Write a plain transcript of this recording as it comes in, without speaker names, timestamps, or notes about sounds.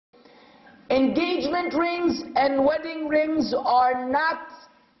Engagement rings and wedding rings are not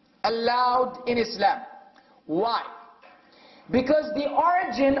allowed in Islam. Why? Because the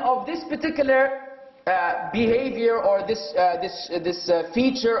origin of this particular behavior or this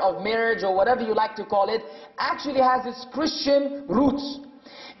feature of marriage or whatever you like to call it actually has its Christian roots.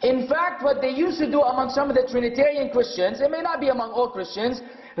 In fact, what they used to do among some of the Trinitarian Christians, it may not be among all Christians,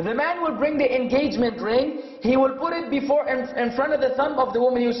 the man will bring the engagement ring, he will put it in front of the thumb of the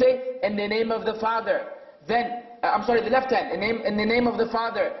woman, you say, in the name of the Father. Then, the left hand, in the name of the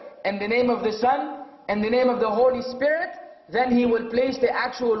Father, in the name of the Son, in the name of the Holy Spirit. Then he will place the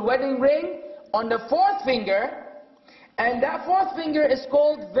actual wedding ring on the fourth finger, and that fourth finger is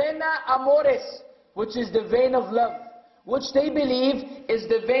called vena amoris, which is the vein of love, which they believe is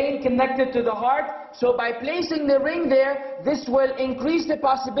the vein connected to the heart. So by placing the ring there, this will increase the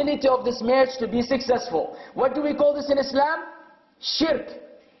possibility of this marriage to be successful. What do we call this in Islam? Shirk.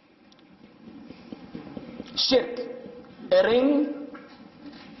 Shirk. A ring,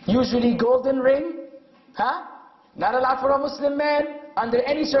 usually golden ring, not allowed for a Muslim man under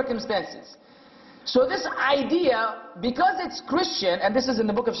any circumstances. So this idea, because it's Christian, and this is in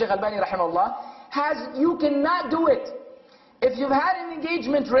the book of Shaykh Albani rahimahullah, you cannot do it. If you've had an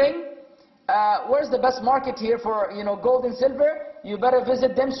engagement ring, where's the best market here for gold and silver? You better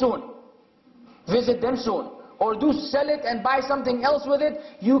visit them soon. Visit them soon. Or do sell it and buy something else with it.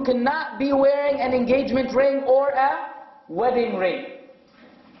 You cannot be wearing an engagement ring or a wedding ring.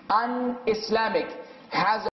 Un-Islamic. Has